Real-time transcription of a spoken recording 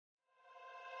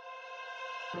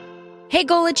Hey,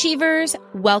 goal achievers.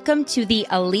 Welcome to the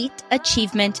Elite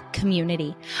Achievement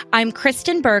Community. I'm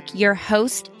Kristen Burke, your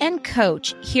host and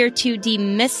coach, here to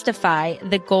demystify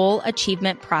the goal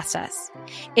achievement process.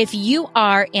 If you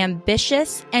are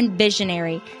ambitious and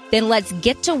visionary, then let's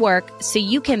get to work so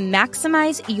you can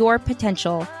maximize your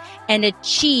potential and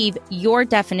achieve your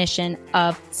definition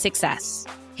of success.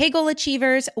 Hey, goal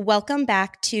achievers. Welcome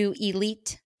back to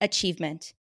Elite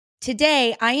Achievement.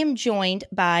 Today, I am joined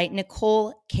by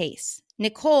Nicole Case.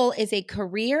 Nicole is a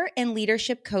career and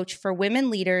leadership coach for women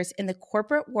leaders in the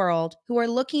corporate world who are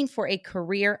looking for a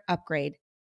career upgrade.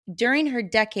 During her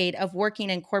decade of working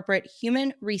in corporate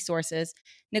human resources,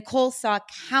 Nicole saw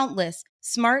countless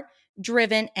smart,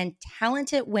 driven, and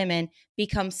talented women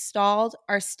become stalled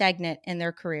or stagnant in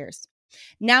their careers.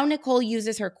 Now, Nicole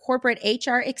uses her corporate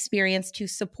HR experience to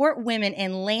support women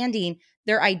in landing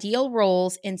their ideal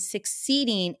roles and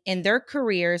succeeding in their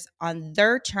careers on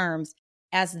their terms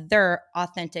as their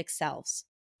authentic selves.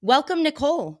 Welcome,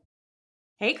 Nicole.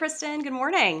 Hey, Kristen. Good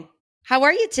morning. How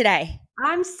are you today?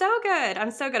 I'm so good.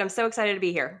 I'm so excited to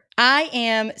be here. I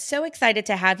am so excited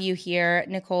to have you here,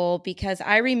 Nicole, because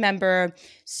I remember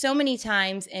so many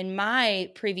times in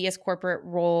my previous corporate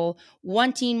role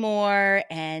wanting more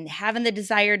and having the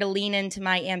desire to lean into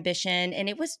my ambition, and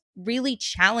it was really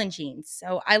challenging.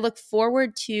 So I look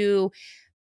forward to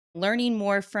learning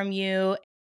more from you.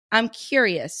 I'm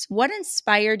curious, what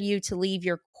inspired you to leave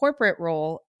your corporate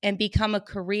role and become a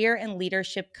career and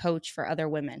leadership coach for other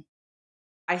women?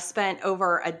 I spent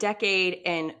over a decade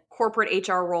in corporate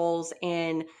HR roles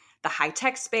in the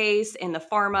high-tech space, in the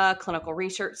pharma, clinical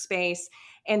research space,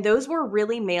 and those were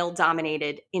really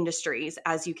male-dominated industries,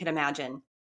 as you can imagine.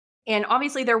 And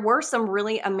obviously, there were some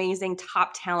really amazing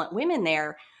top talent women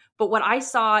there. But what I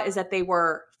saw is that they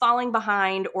were falling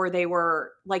behind, or they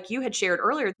were, like you had shared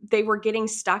earlier, they were getting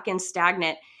stuck and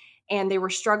stagnant, and they were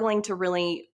struggling to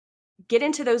really get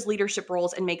into those leadership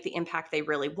roles and make the impact they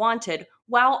really wanted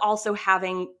while also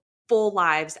having full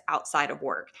lives outside of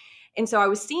work. And so I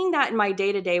was seeing that in my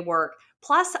day-to-day work.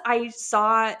 Plus, I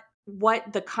saw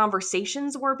what the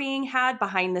conversations were being had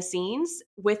behind the scenes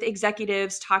with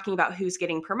executives talking about who's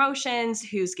getting promotions,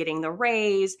 who's getting the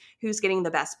raise, who's getting the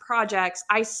best projects.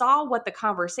 I saw what the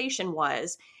conversation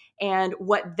was and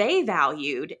what they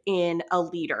valued in a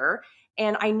leader.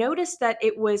 And I noticed that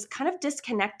it was kind of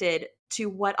disconnected to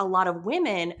what a lot of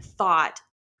women thought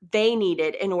they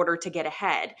needed in order to get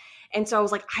ahead. And so I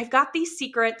was like, I've got these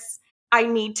secrets. I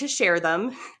need to share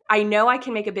them. I know I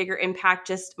can make a bigger impact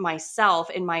just myself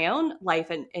in my own life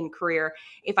and career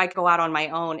if I go out on my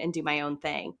own and do my own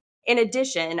thing. In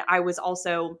addition, I was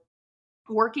also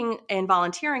working and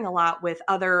volunteering a lot with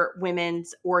other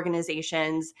women's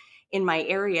organizations in my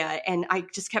area. And I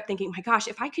just kept thinking, my gosh,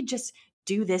 if I could just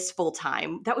do this full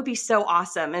time, that would be so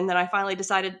awesome. And then I finally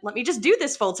decided, let me just do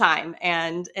this full time.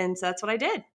 And so that's what I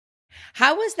did.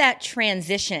 How was that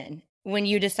transition when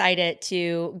you decided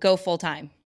to go full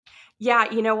time?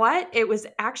 Yeah, you know what? It was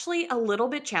actually a little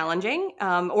bit challenging,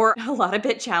 or a lot of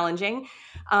bit challenging.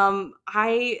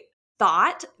 I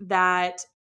thought that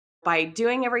by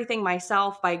doing everything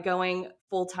myself, by going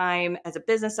full time as a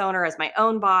business owner, as my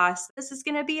own boss, this is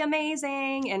going to be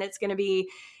amazing and it's going to be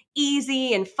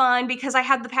easy and fun because I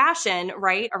had the passion,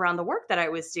 right, around the work that I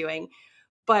was doing.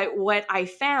 But what I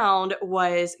found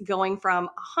was going from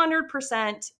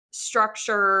 100%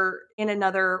 structure in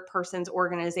another person's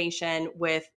organization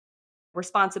with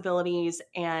responsibilities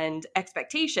and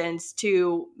expectations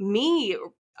to me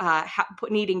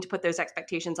needing to put those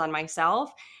expectations on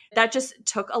myself. That just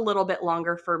took a little bit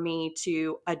longer for me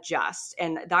to adjust.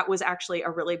 And that was actually a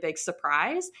really big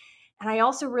surprise. And I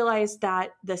also realized that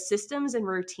the systems and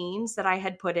routines that I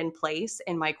had put in place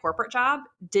in my corporate job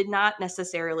did not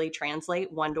necessarily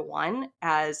translate one to one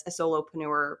as a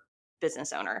solopreneur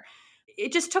business owner.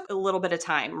 It just took a little bit of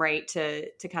time, right, to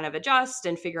kind of adjust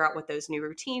and figure out what those new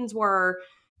routines were.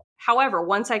 However,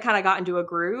 once I kind of got into a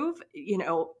groove,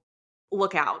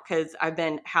 look out because I've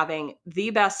been having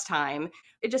the best time.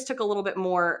 It just took a little bit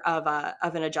more of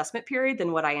an adjustment period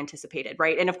than what I anticipated,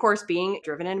 right? And of course, being a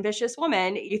driven, ambitious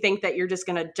woman, you think that you're just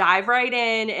going to dive right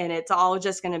in and it's all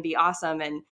just going to be awesome.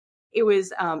 And it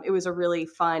was a really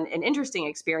fun and interesting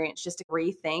experience just to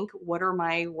rethink what are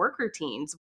my work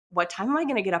routines. What time am I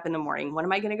going to get up in the morning? When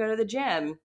am I going to go to the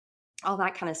gym? All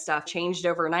that kind of stuff changed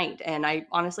overnight. And I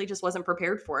honestly just wasn't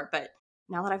prepared for it. But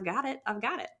now that I've got it, I've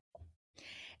got it.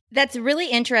 That's really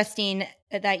interesting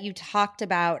that you talked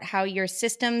about how your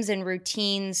systems and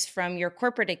routines from your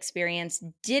corporate experience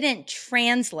didn't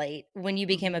translate when you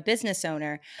became a business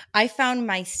owner. I found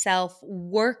myself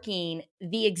working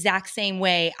the exact same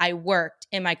way I worked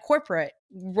in my corporate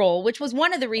role, which was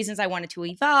one of the reasons I wanted to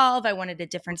evolve. I wanted a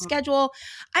different schedule.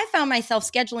 I found myself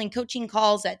scheduling coaching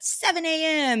calls at 7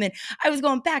 a.m. and I was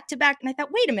going back to back. And I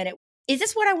thought, wait a minute, is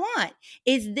this what I want?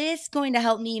 Is this going to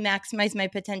help me maximize my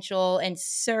potential and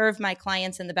serve my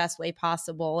clients in the best way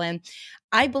possible? And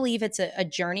I believe it's a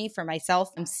journey for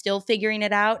myself. I'm still figuring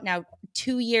it out. Now,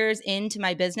 2 years into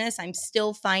my business, I'm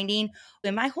still finding,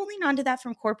 am I holding on to that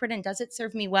from corporate and does it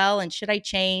serve me well? And should I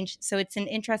change? So it's an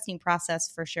interesting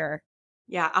process for sure.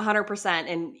 Yeah, 100%.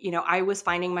 And, I was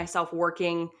finding myself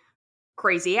working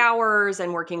crazy hours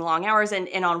and working long hours.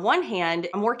 And on one hand,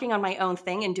 I'm working on my own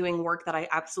thing and doing work that I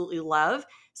absolutely love.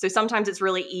 So sometimes it's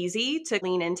really easy to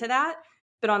lean into that.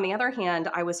 But on the other hand,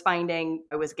 I was finding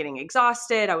I was getting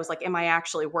exhausted. I was like, am I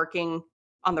actually working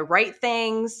on the right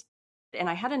things? And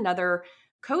I had another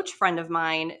coach friend of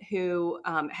mine who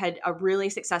had a really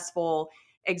successful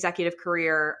executive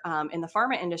career in the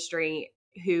pharma industry,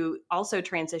 who also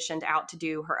transitioned out to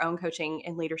do her own coaching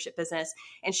and leadership business.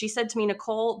 And she said to me,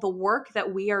 Nicole, the work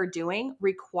that we are doing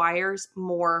requires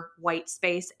more white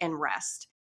space and rest.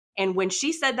 And when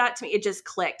she said that to me, it just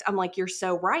clicked. I'm like, you're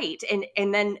so right.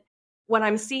 And then when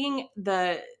I'm seeing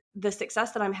the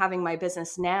success that I'm having in my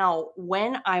business now,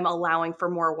 when I'm allowing for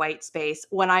more white space,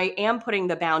 when I am putting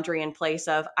the boundary in place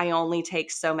of I only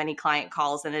take so many client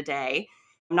calls in a day,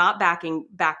 I'm not backing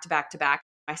back to back to back.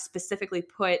 I specifically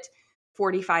put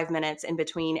 45 minutes in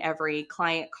between every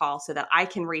client call so that I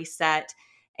can reset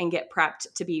and get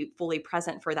prepped to be fully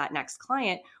present for that next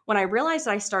client. When I realized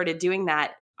that I started doing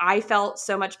that, I felt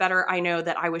so much better. I know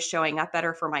that I was showing up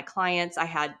better for my clients. I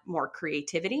had more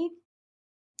creativity.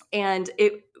 And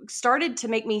it started to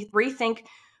make me rethink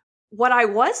what I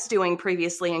was doing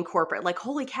previously in corporate. Like,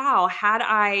 holy cow, had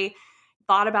I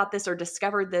thought about this or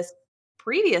discovered this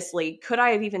previously, could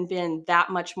I have even been that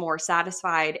much more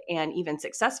satisfied and even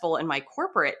successful in my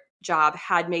corporate job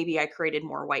had maybe I created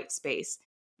more white space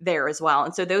there as well?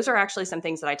 And so those are actually some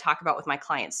things that I talk about with my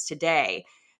clients today,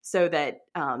 so that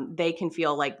they can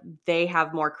feel like they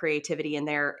have more creativity in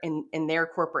their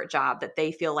corporate job, that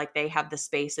they feel like they have the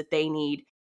space that they need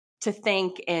to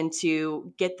think and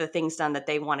to get the things done that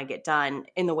they want to get done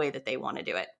in the way that they want to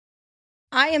do it.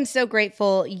 I am so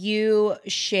grateful you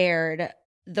shared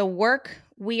the work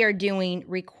we are doing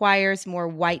requires more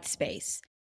white space.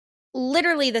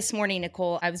 Literally this morning,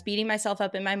 Nicole, I was beating myself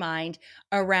up in my mind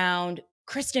around,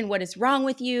 Kristen, what is wrong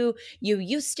with you? You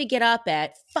used to get up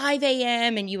at 5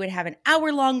 a.m. and you would have an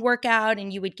hour-long workout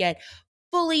and you would get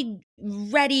fully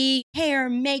ready, hair,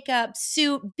 makeup,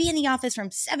 suit, be in the office from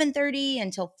 7:30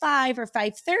 until 5 or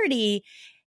 5:30.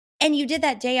 And you did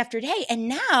that day after day. And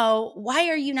now, why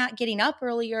are you not getting up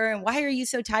earlier? And why are you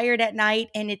so tired at night?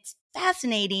 And it's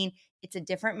fascinating. It's a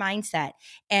different mindset.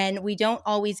 And we don't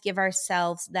always give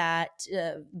ourselves that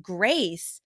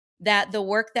grace that the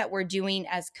work that we're doing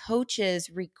as coaches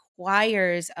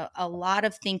requires a lot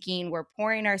of thinking. We're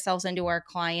pouring ourselves into our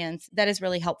clients. That is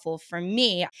really helpful for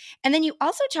me. And then you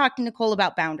also talked to Nicole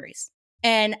about boundaries.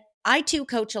 And I too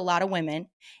coach a lot of women.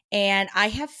 And I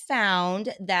have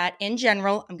found that in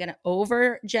general, I'm going to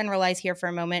overgeneralize here for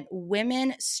a moment,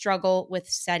 women struggle with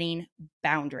setting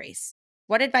boundaries.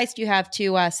 What advice do you have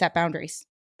to set boundaries?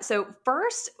 So,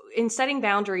 first, in setting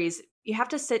boundaries, you have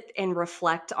to sit and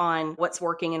reflect on what's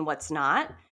working and what's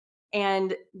not.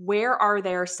 And where are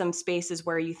there some spaces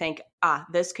where you think,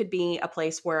 this could be a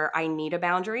place where I need a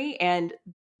boundary? And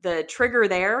the trigger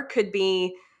there could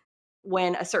be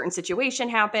when a certain situation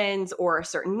happens or a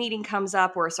certain meeting comes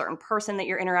up or a certain person that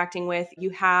you're interacting with,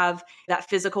 you have that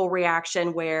physical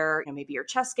reaction where maybe your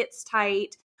chest gets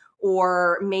tight,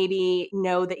 or maybe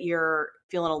know that you're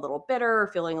feeling a little bitter or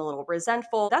feeling a little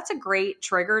resentful. That's a great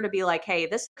trigger to be like, hey,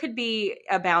 this could be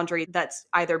a boundary that's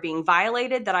either being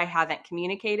violated that I haven't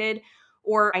communicated,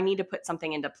 or I need to put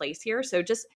something into place here. So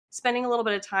just spending a little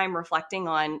bit of time reflecting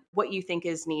on what you think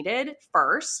is needed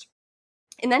first,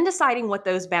 and then deciding what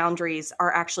those boundaries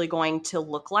are actually going to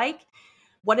look like.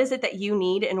 What is it that you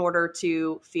need in order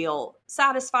to feel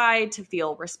satisfied, to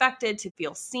feel respected, to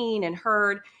feel seen and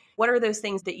heard? What are those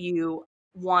things that you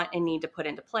want and need to put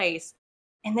into place?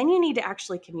 And then you need to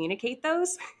actually communicate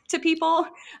those to people.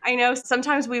 I know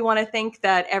sometimes we want to think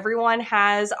that everyone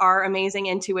has our amazing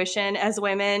intuition as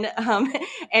women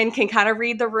and can kind of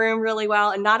read the room really well.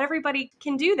 And not everybody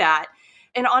can do that.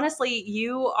 And honestly,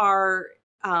 you are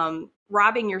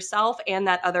robbing yourself and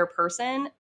that other person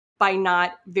by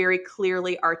not very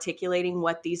clearly articulating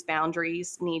what these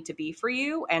boundaries need to be for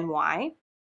you and why.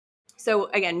 So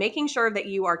again, making sure that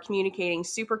you are communicating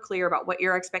super clear about what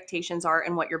your expectations are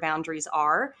and what your boundaries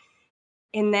are.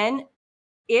 And then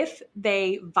if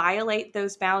they violate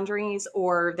those boundaries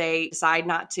or they decide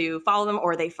not to follow them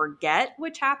or they forget,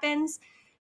 which happens,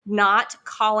 not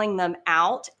calling them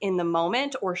out in the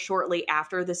moment or shortly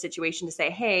after the situation to say,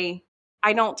 hey,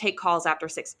 I don't take calls after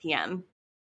 6 p.m.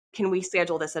 Can we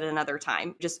schedule this at another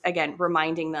time? Just again,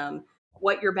 reminding them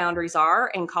what your boundaries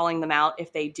are and calling them out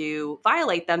if they do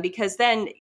violate them. Because then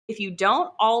if you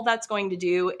don't, all that's going to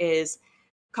do is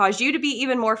cause you to be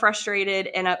even more frustrated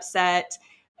and upset.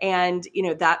 And,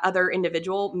 that other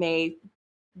individual may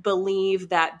believe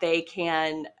that they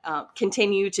can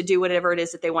continue to do whatever it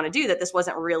is that they want to do, that this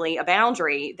wasn't really a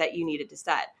boundary that you needed to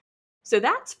set. So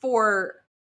that's for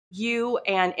you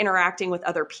and interacting with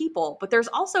other people. But there's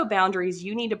also boundaries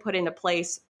you need to put into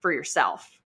place for yourself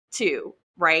too,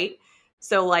 right?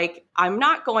 So like, I'm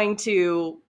not going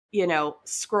to,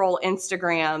 scroll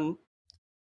Instagram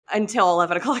until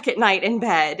 11 o'clock at night in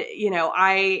bed.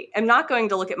 I am not going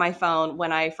to look at my phone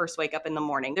when I first wake up in the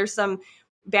morning. There's some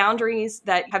boundaries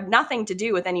that have nothing to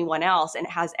do with anyone else, and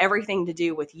it has everything to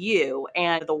do with you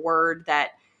and the word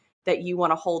that you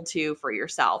want to hold to for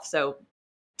yourself. So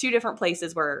two different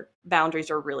places where boundaries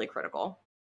are really critical.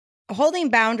 Holding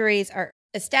boundaries or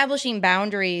establishing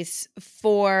boundaries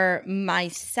for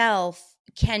myself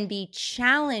can be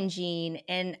challenging.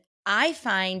 And I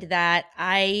find that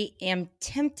I am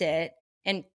tempted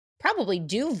and probably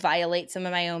do violate some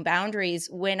of my own boundaries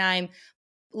when I'm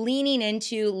leaning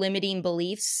into limiting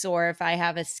beliefs, or if I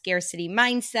have a scarcity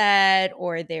mindset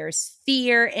or there's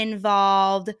fear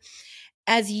involved.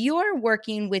 As you're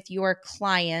working with your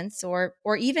clients, or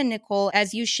even Nicole,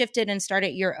 as you shifted and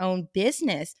started your own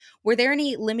business, were there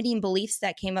any limiting beliefs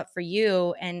that came up for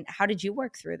you, and how did you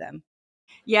work through them?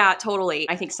 Yeah, totally.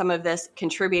 I think some of this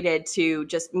contributed to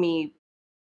just me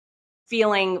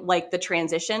feeling like the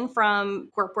transition from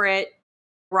corporate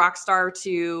rock star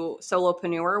to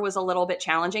solopreneur was a little bit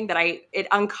challenging, that it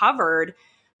uncovered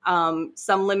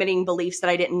some limiting beliefs that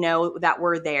I didn't know that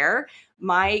were there.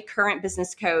 My current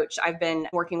business coach, I've been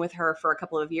working with her for a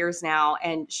couple of years now,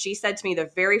 and she said to me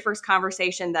the very first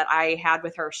conversation that I had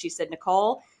with her, she said,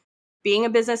 Nicole, being a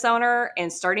business owner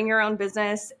and starting your own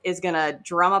business is going to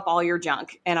drum up all your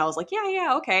junk. And I was like,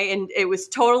 yeah, okay. And it was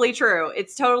totally true.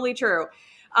 It's totally true.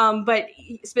 But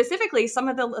specifically, some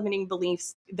of the limiting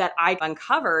beliefs that I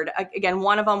uncovered, again,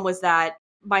 one of them was that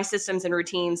my systems and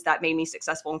routines that made me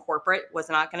successful in corporate was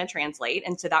not going to translate.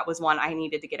 And so that was one I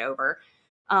needed to get over.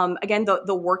 Again,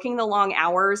 the working the long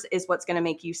hours is what's going to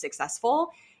make you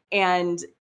successful. And,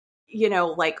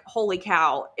 like, holy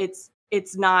cow,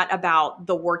 it's not about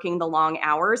the working the long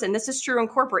hours. And this is true in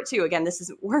corporate too. Again, this is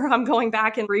where I'm going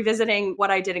back and revisiting what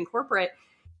I did in corporate.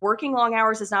 Working long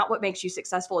hours is not what makes you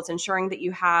successful. It's ensuring that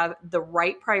you have the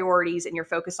right priorities and you're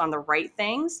focused on the right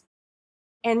things.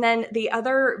 And then the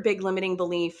other big limiting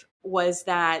belief was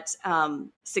that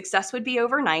success would be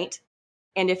overnight.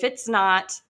 And if it's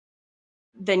not,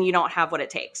 then you don't have what it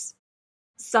takes.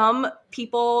 Some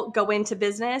people go into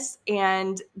business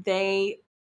and they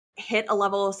hit a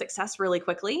level of success really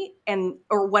quickly,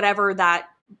 or whatever that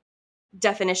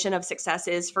definition of success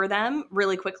is for them,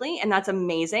 really quickly. And that's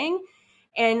amazing.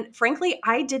 And frankly,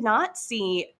 I did not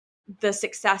see the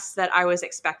success that I was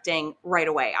expecting right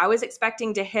away. I was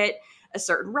expecting to hit a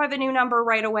certain revenue number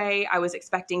right away. I was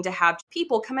expecting to have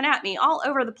people coming at me all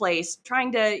over the place,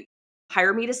 trying to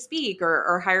hire me to speak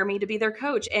or hire me to be their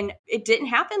coach. And it didn't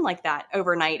happen like that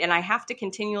overnight. And I have to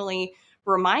continually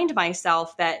remind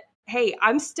myself that, hey,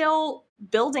 I'm still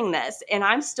building this and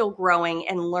I'm still growing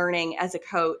and learning as a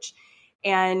coach.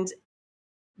 And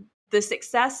the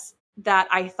success that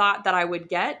I thought that I would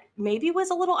get maybe was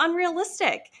a little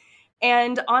unrealistic.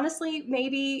 And honestly,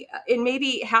 maybe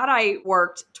had I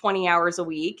worked 20 hours a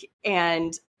week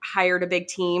and hired a big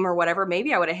team or whatever,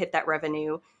 maybe I would have hit that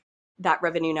revenue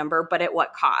number, but at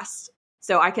what cost?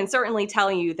 So I can certainly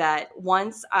tell you that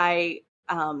once I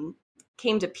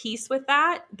came to peace with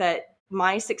that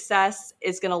my success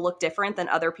is going to look different than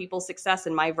other people's success,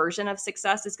 and my version of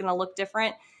success is going to look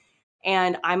different,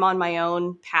 and I'm on my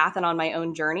own path and on my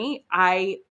own journey,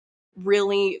 I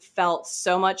really felt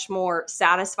so much more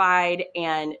satisfied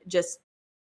and just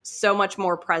so much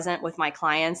more present with my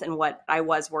clients, and what I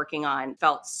was working on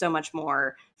felt so much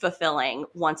more fulfilling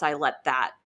once I let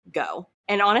that go.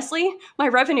 And honestly, my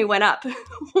revenue went up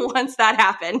once that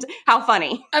happened. How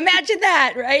funny. Imagine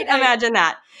that, right? Imagine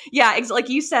that. Yeah, like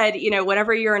you said,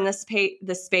 whenever you're in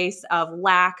the space of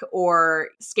lack or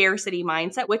scarcity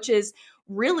mindset, which is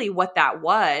really what that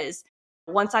was,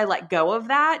 once I let go of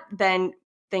that, then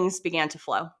things began to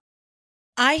flow.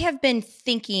 I have been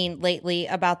thinking lately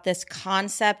about this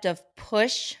concept of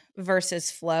push versus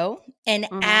flow. And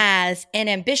Hmm. as an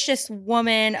ambitious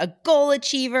woman, a goal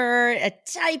achiever, a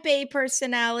type A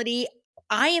personality,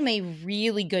 I am a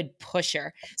really good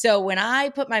pusher. So when I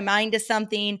put my mind to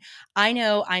something, I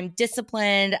know I'm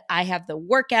disciplined. I have the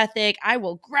work ethic. I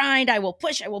will grind. I will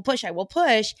push. I will push. I will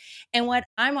push. And what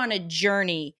I'm on a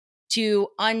journey to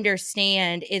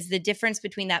understand is the difference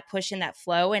between that push and that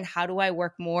flow, and how do I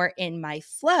work more in my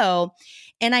flow.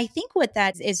 And I think what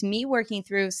that is me working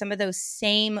through some of those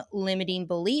same limiting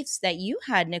beliefs that you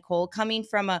had, Nicole, coming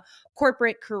from a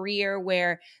corporate career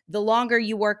where the longer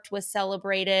you worked was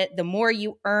celebrated, the more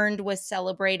you earned was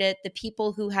celebrated, the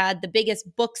people who had the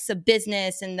biggest books of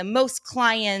business and the most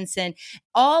clients and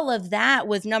all of that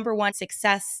was number one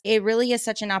success. It really is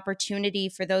such an opportunity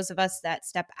for those of us that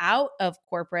step out of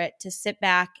corporate to sit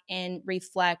back and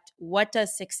reflect, what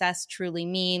does success truly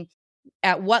mean?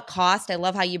 At what cost? I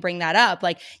love how you bring that up.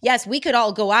 Like, yes, we could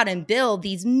all go out and build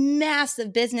these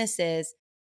massive businesses.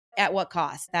 At what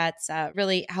cost? That's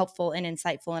really helpful and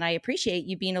insightful. And I appreciate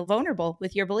you being vulnerable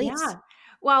with your beliefs. Yeah.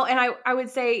 Well, and I would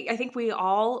say, I think we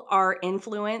all are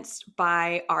influenced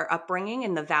by our upbringing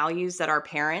and the values that our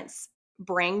parents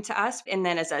bring to us. And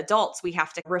then as adults, we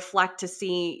have to reflect to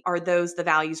see, are those the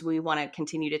values we want to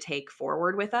continue to take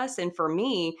forward with us? And for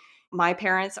me, my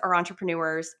parents are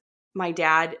entrepreneurs. My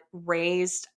dad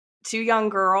raised two young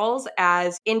girls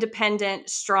as independent,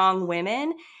 strong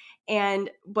women.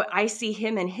 But I see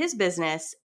him in his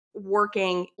business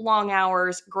working long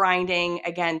hours, grinding,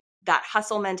 again, that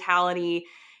hustle mentality.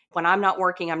 When I'm not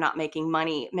working, I'm not making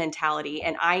money mentality.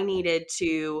 And I needed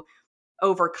to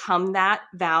overcome that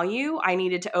value. I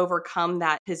needed to overcome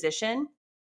that position.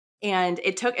 And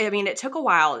it took a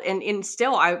while. And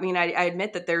still, I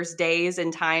admit that there's days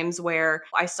and times where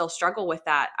I still struggle with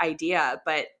that idea,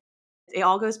 but it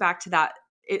all goes back to that,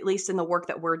 at least in the work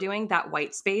that we're doing, that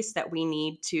white space that we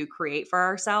need to create for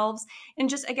ourselves. And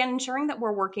just, again, ensuring that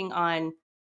we're working on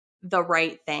the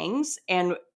right things.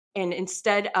 And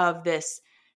instead of this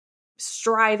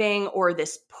striving or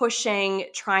this pushing,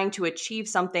 trying to achieve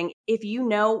something, if you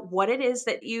know what it is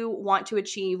that you want to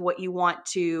achieve, what you want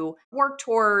to work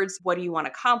towards, what do you want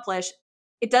to accomplish,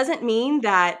 it doesn't mean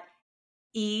that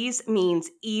ease means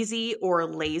easy or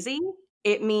lazy.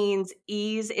 It means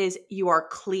ease is you are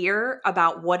clear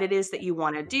about what it is that you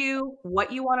want to do,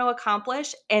 what you want to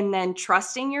accomplish, and then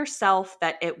trusting yourself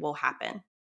that it will happen.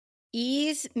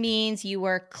 Ease means you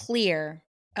are clear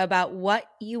about what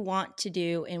you want to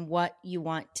do and what you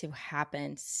want to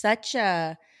happen. Such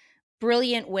a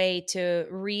brilliant way to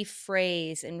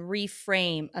rephrase and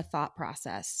reframe a thought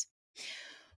process.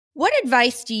 What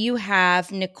advice do you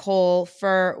have, Nicole,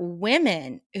 for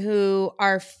women who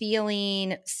are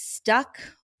feeling stuck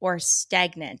or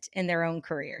stagnant in their own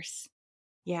careers?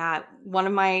 Yeah, one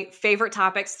of my favorite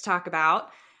topics to talk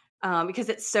about, because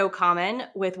it's so common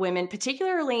with women,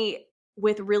 particularly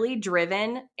with really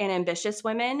driven and ambitious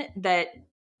women, that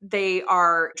they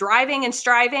are driving and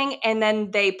striving and then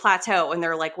they plateau and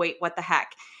they're like, wait, what the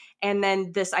heck? And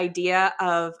then this idea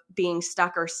of being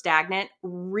stuck or stagnant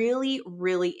really,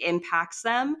 really impacts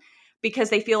them because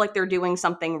they feel like they're doing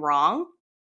something wrong.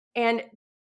 And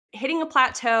hitting a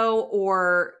plateau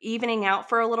or evening out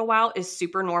for a little while is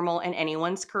super normal in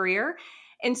anyone's career.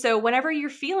 And so whenever you're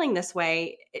feeling this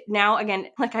way, now, again,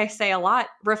 like I say a lot,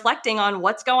 reflecting on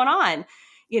what's going on.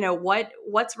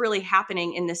 What's really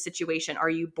happening in this situation? Are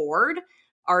you bored?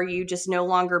 Are you just no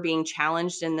longer being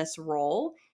challenged in this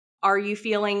role? Are you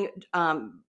feeling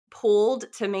pulled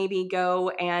to maybe go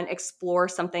and explore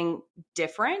something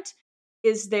different?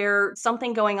 Is there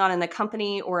something going on in the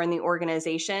company or in the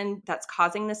organization that's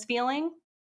causing this feeling?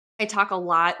 I talk a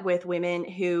lot with women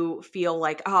who feel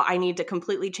like, oh, I need to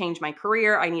completely change my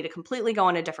career. I need to completely go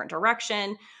in a different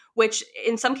direction, which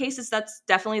in some cases, that's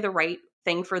definitely the right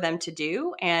thing for them to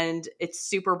do. And it's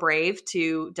super brave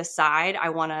to decide, I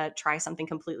want to try something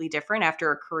completely different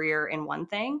after a career in one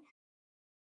thing.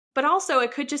 But also,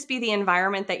 it could just be the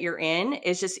environment that you're in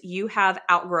is just you have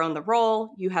outgrown the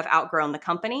role, you have outgrown the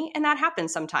company, and that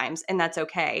happens sometimes, and that's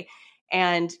okay.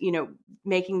 And,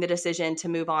 making the decision to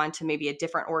move on to maybe a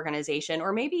different organization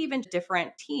or maybe even a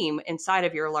different team inside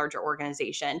of your larger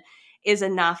organization is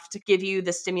enough to give you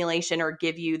the stimulation or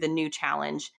give you the new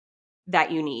challenge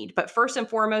that you need. But first and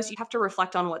foremost, you have to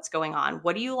reflect on what's going on.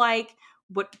 What do you like?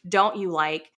 What don't you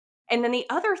like? And then the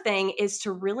other thing is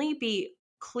to really be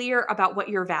clear about what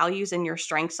your values and your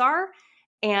strengths are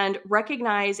and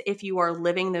recognize if you are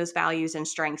living those values and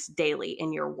strengths daily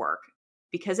in your work.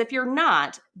 Because if you're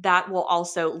not, that will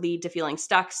also lead to feeling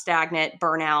stuck, stagnant,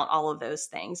 burnout, all of those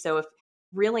things. So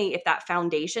really, if that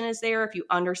foundation is there, if you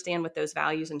understand what those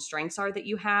values and strengths are that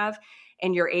you have,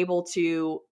 and you're able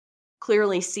to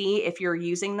clearly see if you're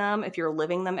using them, if you're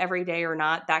living them every day or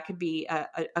not, that could be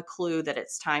a clue that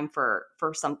it's time for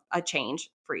a change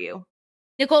for you.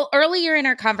 Nicole, earlier in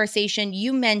our conversation,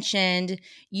 you mentioned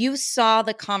you saw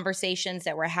the conversations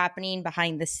that were happening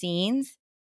behind the scenes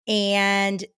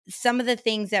and some of the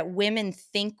things that women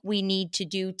think we need to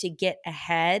do to get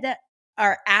ahead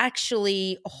are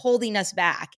actually holding us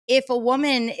back. If a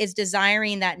woman is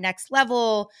desiring that next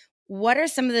level, what are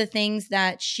some of the things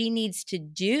that she needs to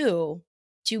do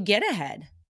to get ahead?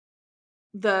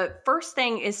 The first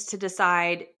thing is to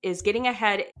decide, is getting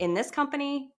ahead in this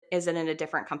company, is it in a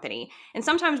different company? And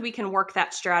sometimes we can work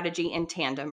that strategy in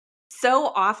tandem. So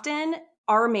often,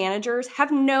 our managers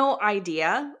have no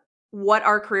idea what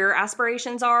our career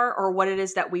aspirations are or what it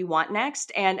is that we want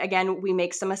next. And again, we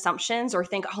make some assumptions or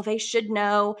think, oh, they should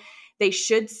know, they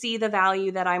should see the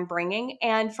value that I'm bringing.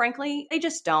 And frankly, they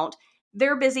just don't.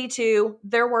 They're busy too.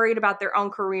 They're worried about their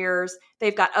own careers.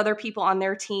 They've got other people on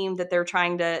their team that they're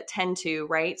trying to tend to,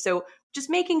 right? So just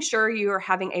making sure you are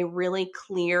having a really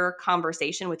clear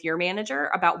conversation with your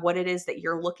manager about what it is that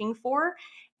you're looking for,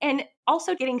 and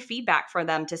also getting feedback from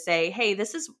them to say, hey,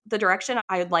 this is the direction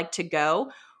I'd like to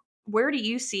go. Where do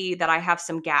you see that I have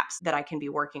some gaps that I can be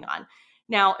working on?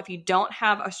 Now, if you don't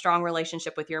have a strong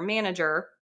relationship with your manager,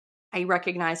 I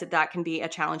recognize that that can be a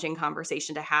challenging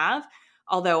conversation to have,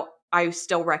 although I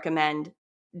still recommend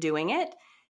doing it.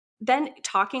 Then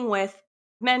talking with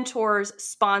mentors,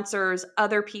 sponsors,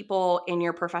 other people in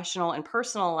your professional and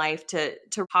personal life to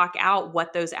talk out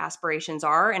what those aspirations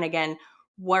are. And again,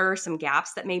 what are some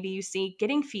gaps that maybe you see?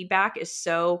 Getting feedback is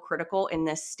so critical in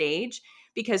this stage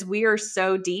because we are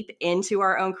so deep into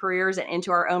our own careers and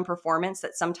into our own performance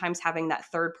that sometimes having that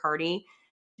third party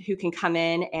who can come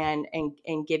in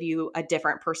and give you a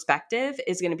different perspective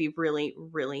is going to be really,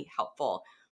 really helpful.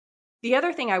 The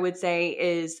other thing I would say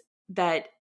is that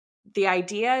the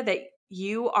idea that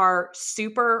you are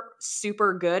super,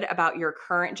 super good about your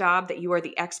current job, that you are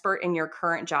the expert in your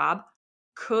current job,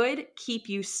 could keep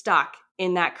you stuck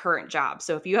in that current job.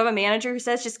 So if you have a manager who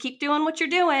says, just keep doing what you're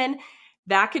doing,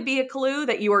 that could be a clue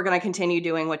that you are going to continue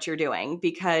doing what you're doing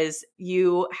because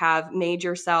you have made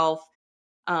yourself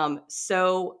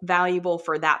so valuable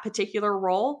for that particular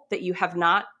role that you have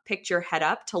not picked your head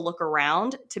up to look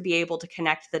around to be able to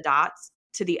connect the dots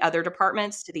to the other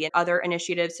departments, to the other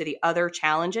initiatives, to the other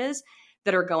challenges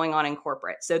that are going on in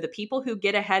corporate. So the people who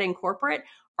get ahead in corporate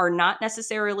are not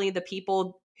necessarily the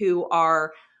people who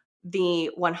are the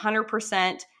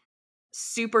 100%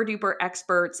 super duper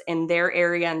experts in their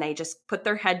area and they just put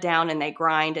their head down and they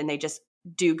grind and they just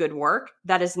do good work.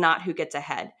 That is not who gets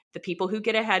ahead. The people who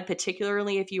get ahead,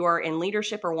 particularly if you are in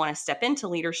leadership or want to step into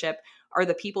leadership, are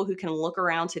the people who can look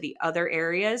around to the other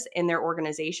areas in their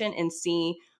organization and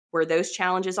see where those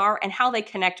challenges are and how they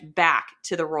connect back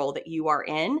to the role that you are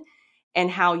in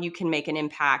and how you can make an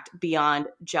impact beyond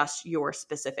just your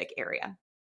specific area.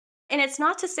 And it's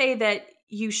not to say that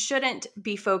you shouldn't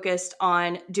be focused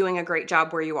on doing a great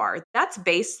job where you are. That's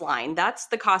baseline. That's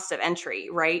the cost of entry,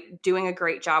 right? Doing a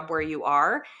great job where you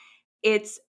are.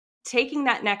 It's taking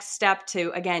that next step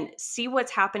to, again, see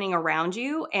what's happening around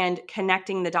you and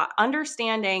connecting the dot,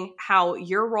 understanding how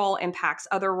your role impacts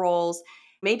other roles.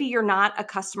 Maybe you're not a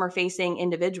customer facing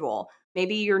individual.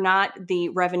 Maybe you're not the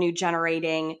revenue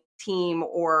generating team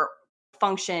or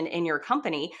function in your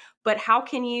company, but how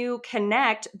can you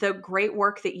connect the great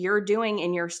work that you're doing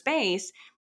in your space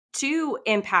to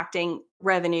impacting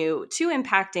revenue, to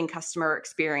impacting customer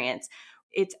experience?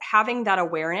 It's having that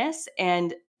awareness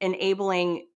and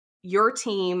enabling your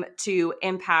team to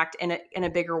impact in a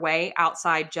bigger way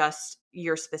outside just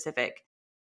your specific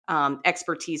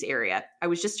expertise area. I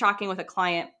was just talking with a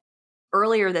client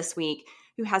earlier this week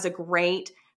who has a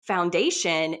great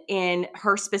foundation in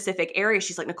her specific area.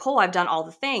 She's like, Nicole, I've done all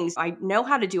the things. I know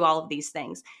how to do all of these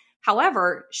things.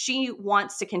 However, she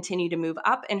wants to continue to move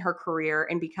up in her career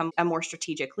and become a more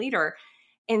strategic leader.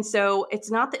 And so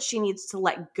it's not that she needs to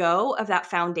let go of that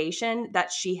foundation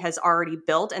that she has already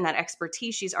built and that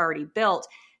expertise she's already built.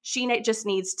 She just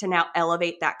needs to now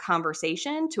elevate that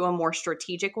conversation to a more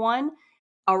strategic one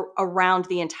around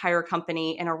the entire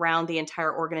company and around the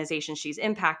entire organization she's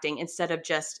impacting instead of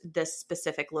just this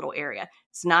specific little area.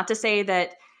 It's not to say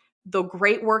that the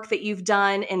great work that you've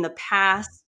done in the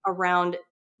past around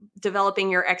developing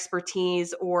your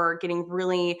expertise or getting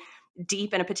really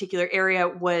deep in a particular area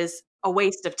was a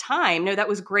waste of time. No, that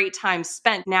was great time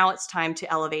spent. Now it's time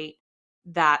to elevate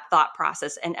that thought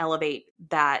process and elevate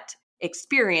that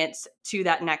experience to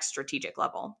that next strategic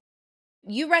level.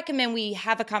 You recommend we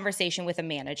have a conversation with a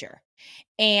manager.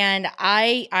 And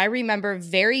I remember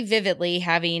very vividly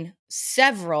having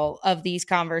several of these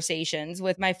conversations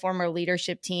with my former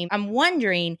leadership team. I'm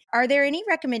wondering, are there any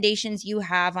recommendations you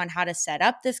have on how to set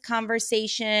up this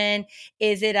conversation?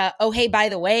 Is it oh, hey, by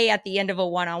the way, at the end of a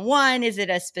one-on-one? Is it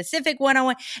a specific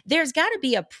one-on-one? There's got to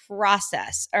be a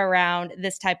process around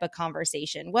this type of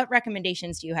conversation. What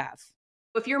recommendations do you have?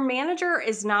 If your manager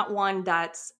is not one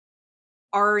that's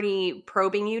already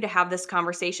probing you to have this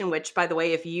conversation, which, by the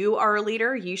way, if you are a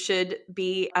leader, you should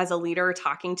be, as a leader,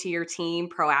 talking to your team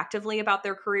proactively about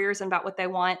their careers and about what they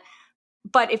want.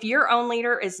 But if your own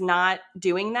leader is not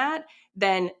doing that,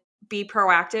 then be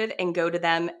proactive and go to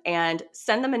them and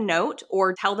send them a note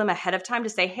or tell them ahead of time to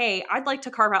say, hey, I'd like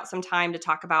to carve out some time to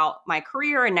talk about my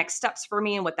career and next steps for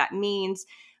me and what that means.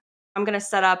 I'm going to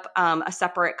set up a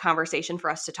separate conversation for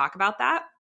us to talk about that.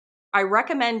 I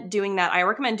recommend doing that. I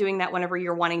recommend doing that whenever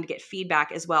you're wanting to get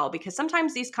feedback as well, because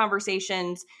sometimes these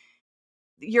conversations,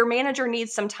 your manager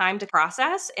needs some time to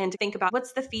process and to think about,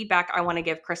 what's the feedback I want to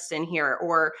give Kristen here?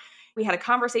 Or we had a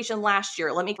conversation last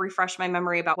year. Let me refresh my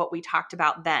memory about what we talked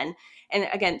about then. And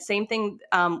again, same thing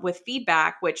with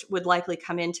feedback, which would likely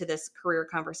come into this career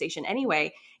conversation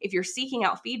anyway. If you're seeking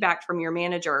out feedback from your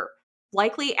manager,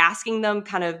 likely asking them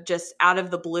kind of just out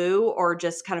of the blue or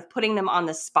just kind of putting them on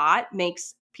the spot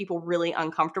makes people really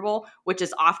uncomfortable, which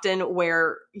is often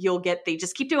where you'll get, they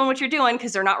just keep doing what you're doing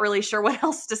because they're not really sure what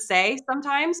else to say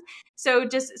sometimes. So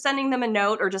just sending them a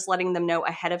note or just letting them know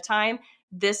ahead of time,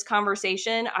 this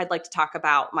conversation, I'd like to talk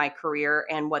about my career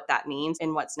and what that means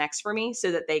and what's next for me,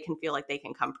 so that they can feel like they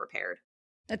can come prepared.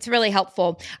 That's really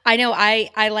helpful. I know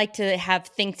I like to have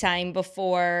think time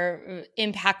before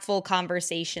impactful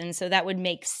conversations. So that would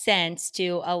make sense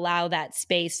to allow that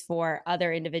space for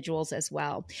other individuals as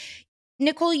well.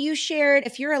 Nicole, you shared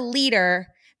if you're a leader,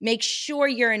 make sure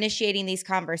you're initiating these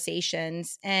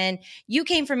conversations. And you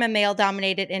came from a male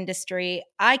dominated industry.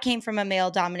 I came from a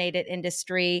male dominated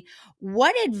industry.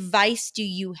 What advice do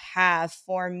you have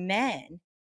for men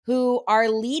who are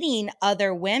leading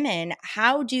other women?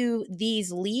 How do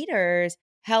these leaders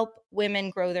help women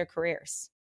grow their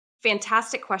careers?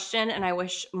 Fantastic question. And I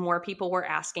wish more people were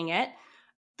asking it.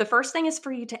 The first thing is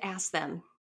for you to ask them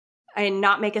and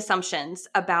not make assumptions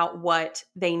about what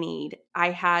they need.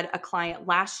 I had a client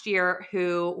last year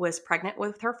who was pregnant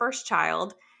with her first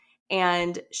child,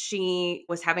 and she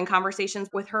was having conversations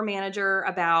with her manager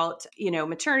about,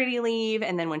 maternity leave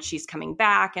and then when she's coming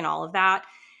back and all of that.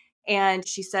 And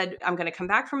she said, I'm going to come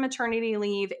back from maternity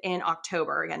leave in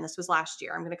October. Again, this was last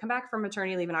year. I'm going to come back from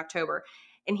maternity leave in October.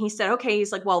 And he said, okay,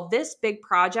 he's like, well, this big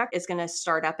project is going to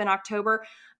start up in October.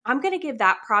 I'm going to give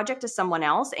that project to someone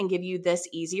else and give you this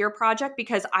easier project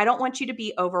because I don't want you to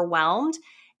be overwhelmed.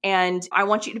 And I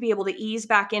want you to be able to ease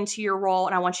back into your role.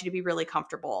 And I want you to be really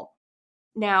comfortable.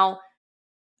 Now,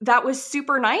 that was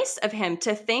super nice of him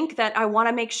to think that I want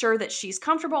to make sure that she's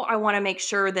comfortable. I want to make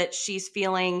sure that she's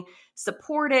feeling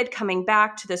supported coming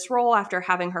back to this role after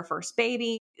having her first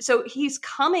baby. So he's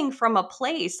coming from a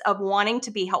place of wanting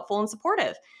to be helpful and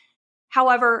supportive.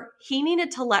 However, he needed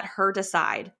to let her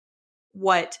decide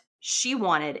what she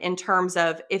wanted in terms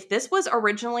of, if this was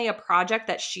originally a project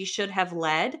that she should have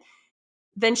led,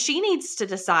 then she needs to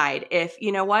decide if,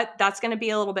 that's going to be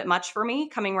a little bit much for me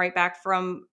coming right back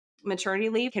from maternity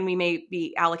leave. Can we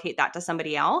maybe allocate that to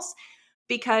somebody else?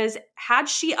 Because had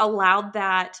she allowed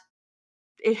that,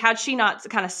 had she not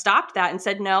kind of stopped that and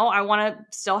said, no, I want to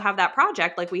still have that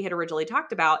project like we had originally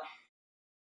talked about,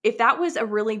 if that was a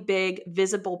really big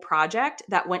visible project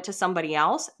that went to somebody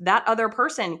else, that other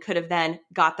person could have then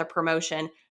got the promotion,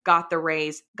 got the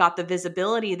raise, got the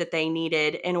visibility that they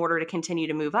needed in order to continue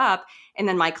to move up. And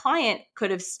then my client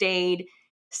could have stayed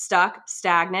stuck,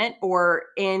 stagnant, or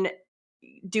in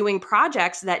doing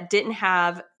projects that didn't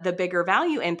have the bigger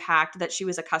value impact that she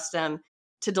was accustomed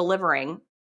to delivering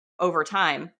over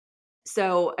time.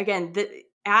 So again,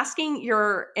 asking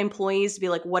your employees to be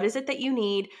like, what is it that you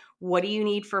need? What do you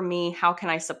need from me? How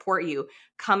can I support you?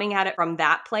 Coming at it from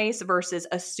that place versus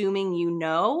assuming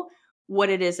what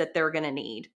it is that they're going to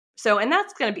need. So, and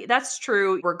that's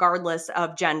true regardless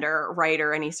of gender, right,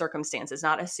 or any circumstances,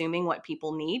 not assuming what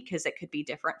people need because it could be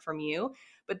different from you.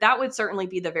 But that would certainly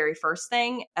be the very first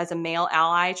thing as a male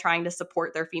ally trying to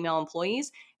support their female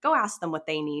employees. Go ask them what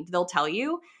they need. They'll tell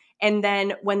you. And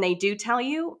then when they do tell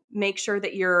you, make sure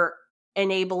that you're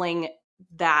enabling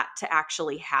that to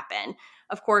actually happen.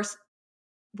 Of course,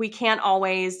 we can't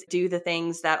always do the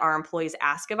things that our employees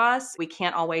ask of us. We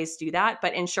can't always do that,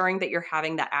 but ensuring that you're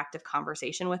having that active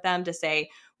conversation with them to say,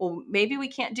 well, maybe we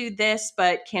can't do this,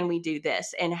 but can we do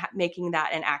this? And making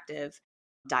that an active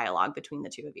dialogue between the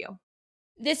two of you.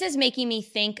 This is making me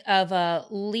think of a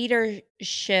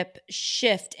leadership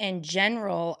shift in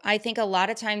general. I think a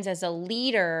lot of times as a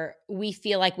leader, we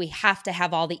feel like we have to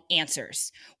have all the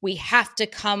answers. We have to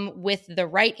come with the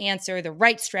right answer, the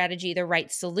right strategy, the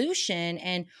right solution.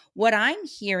 And what I'm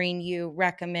hearing you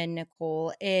recommend,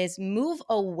 Nicole, is move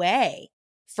away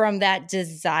from that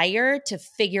desire to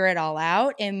figure it all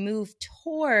out and move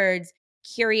towards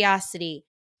curiosity,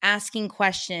 asking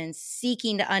questions,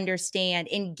 seeking to understand,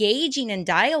 engaging in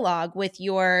dialogue with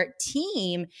your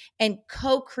team, and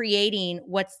co-creating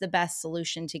what's the best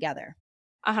solution together.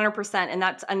 100%. And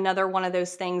that's another one of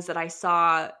those things that I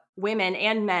saw women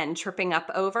and men tripping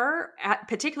up over,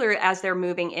 particularly as they're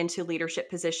moving into leadership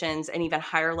positions and even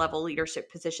higher level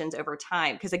leadership positions over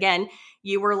time. Because again,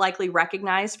 you were likely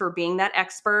recognized for being that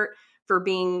expert, for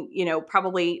being,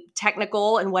 probably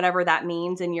technical and whatever that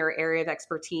means in your area of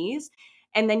expertise.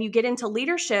 And then you get into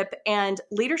leadership, and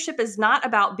leadership is not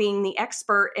about being the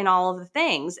expert in all of the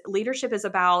things. Leadership is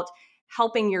about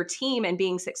helping your team and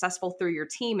being successful through your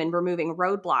team and removing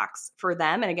roadblocks for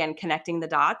them. And again, connecting the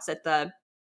dots at the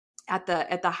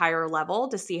higher level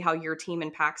to see how your team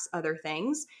impacts other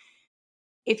things.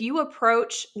 If you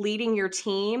approach leading your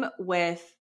team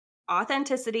with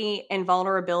authenticity and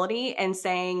vulnerability and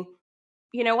saying,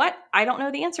 you know what? I don't know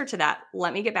the answer to that.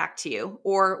 Let me get back to you.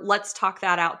 Or let's talk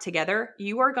that out together.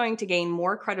 You are going to gain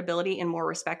more credibility and more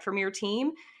respect from your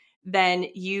team than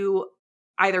you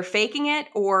either faking it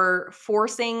or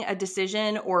forcing a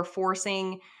decision or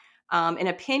forcing an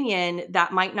opinion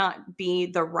that might not be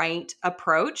the right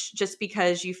approach just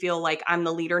because you feel like I'm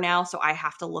the leader now, so I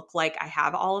have to look like I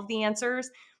have all of the answers.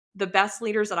 The best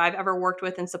leaders that I've ever worked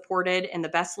with and supported, and the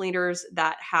best leaders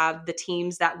that have the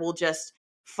teams that will just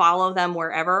follow them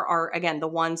wherever, are, again, the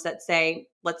ones that say,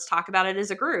 let's talk about it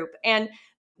as a group. And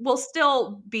we'll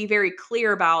still be very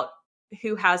clear about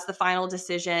who has the final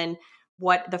decision,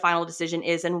 what the final decision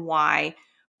is and why.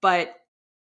 But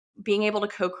being able to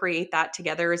co-create that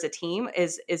together as a team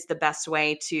is the best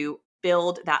way to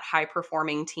build that high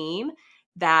performing team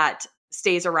that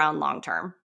stays around long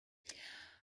term.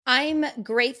 I'm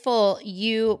grateful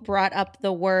you brought up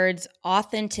the words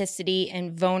authenticity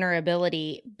and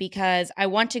vulnerability, because I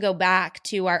want to go back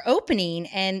to our opening,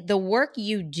 and the work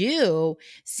you do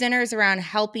centers around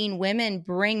helping women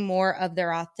bring more of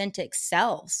their authentic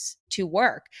selves to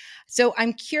work. So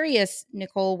I'm curious,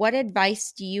 Nicole, what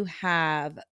advice do you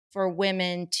have for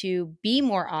women to be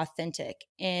more authentic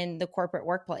in the corporate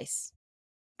workplace?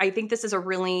 I think this is a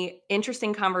really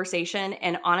interesting conversation.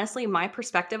 And honestly, my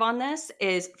perspective on this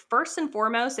is, first and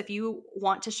foremost, if you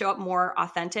want to show up more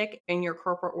authentic in your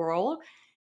corporate world,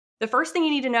 the first thing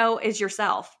you need to know is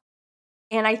yourself.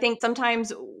 And I think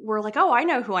sometimes we're like, oh, I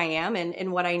know who I am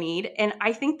and what I need. And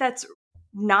I think that's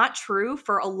not true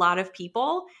for a lot of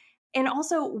people. And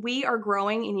also, we are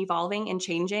growing and evolving and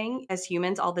changing as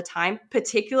humans all the time,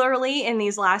 particularly in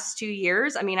these last 2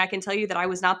 years. I mean, I can tell you that I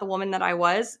was not the woman that I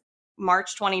was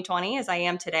March 2020 as I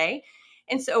am today.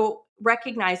 And so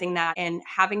recognizing that and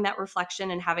having that reflection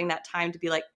and having that time to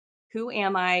be like, who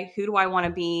am I? Who do I want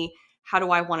to be? How do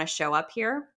I want to show up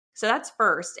here? So that's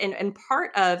first. And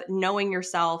part of knowing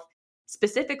yourself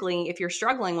specifically, if you're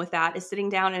struggling with that, is sitting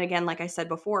down and, again, like I said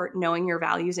before, knowing your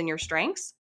values and your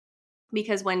strengths.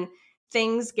 Because when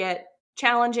things get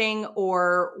challenging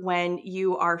or when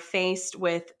you are faced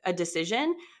with a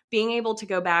decision, being able to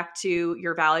go back to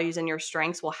your values and your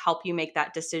strengths will help you make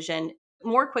that decision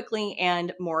more quickly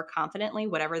and more confidently,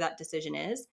 whatever that decision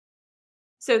is.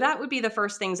 So that would be the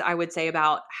first things I would say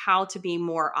about how to be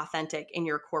more authentic in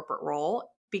your corporate role.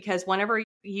 Because whenever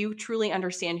you truly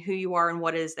understand who you are and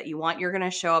what it is that you want, you're going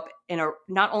to show up in a,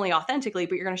 not only authentically,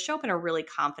 but you're going to show up in a really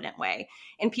confident way.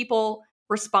 And people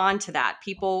respond to that.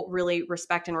 People really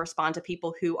respect and respond to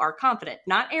people who are confident,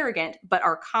 not arrogant, but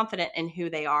are confident in who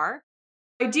they are.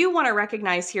 I do want to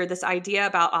recognize here, this idea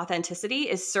about authenticity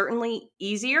is certainly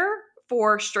easier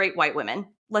for straight white women.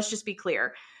 Let's just be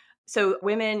clear. So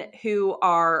women who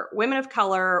are women of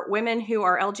color, women who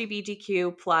are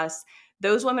LGBTQ plus,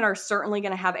 those women are certainly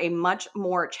going to have a much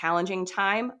more challenging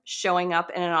time showing up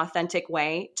in an authentic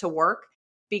way to work,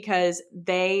 because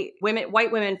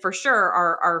white women for sure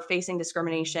are facing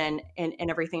discrimination and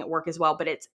everything at work as well. But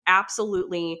it's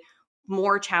absolutely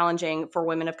more challenging for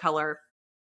women of color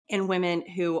and women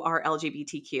who are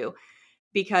LGBTQ,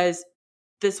 because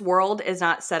this world is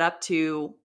not set up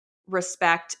to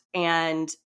respect and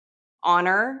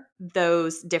honor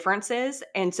those differences.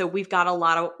 And so we've got a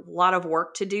lot of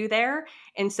work to do there.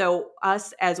 And so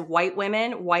us as white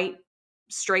women, white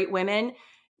straight women,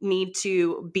 need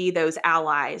to be those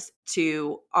allies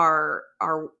to our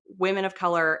women of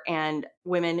color and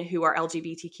women who are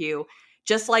LGBTQ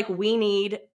just like we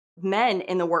need men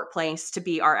in the workplace to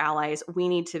be our allies, we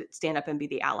need to stand up and be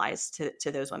the allies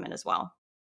to those women as well.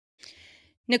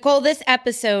 Nicole, this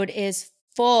episode is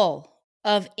full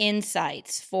of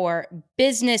insights for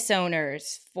business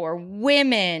owners, for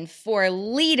women, for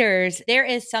leaders. There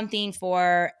is something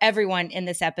for everyone in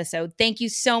this episode. Thank you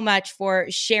so much for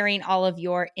sharing all of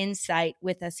your insight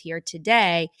with us here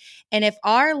today. And if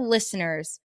our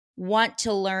listeners want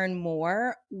to learn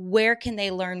more, where can they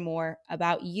learn more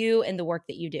about you and the work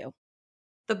that you do?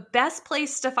 The best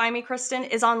place to find me, Kristen,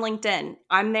 is on LinkedIn.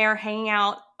 I'm there hanging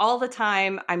out all the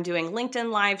time. I'm doing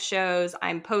LinkedIn live shows.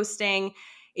 I'm posting.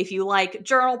 If you like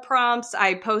journal prompts,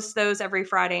 I post those every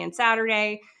Friday and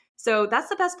Saturday. So that's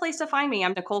the best place to find me.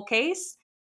 I'm Nicole Case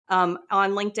on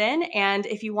LinkedIn. And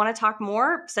if you want to talk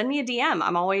more, send me a DM.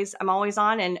 I'm always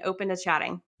on and open to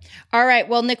chatting. All right.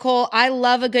 Well, Nicole, I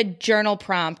love a good journal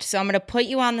prompt. So I'm going to put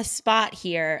you on the spot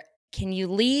here. Can you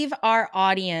leave our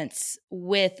audience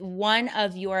with one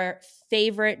of your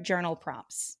favorite journal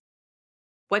prompts?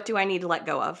 What do I need to let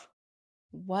go of?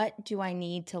 What do I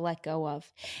need to let go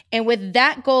of? And with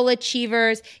that, goal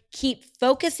achievers, keep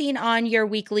focusing on your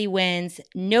weekly wins,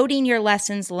 noting your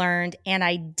lessons learned, and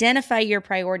identify your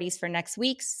priorities for next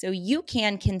week so you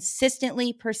can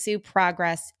consistently pursue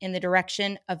progress in the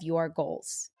direction of your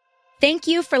goals. Thank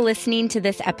you for listening to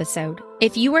this episode.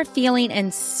 If you are feeling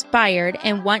inspired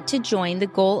and want to join the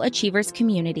Goal Achievers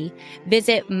community,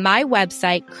 visit my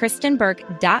website,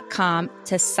 KristenBurke.com,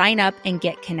 to sign up and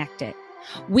get connected.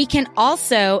 We can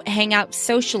also hang out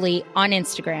socially on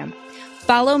Instagram.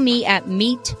 Follow me at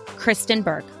Meet Kristen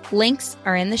Burke. Links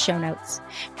are in the show notes.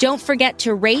 Don't forget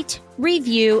to rate,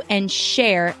 review, and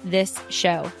share this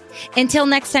show. Until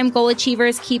next time, goal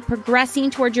achievers, keep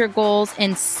progressing toward your goals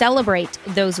and celebrate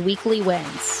those weekly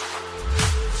wins.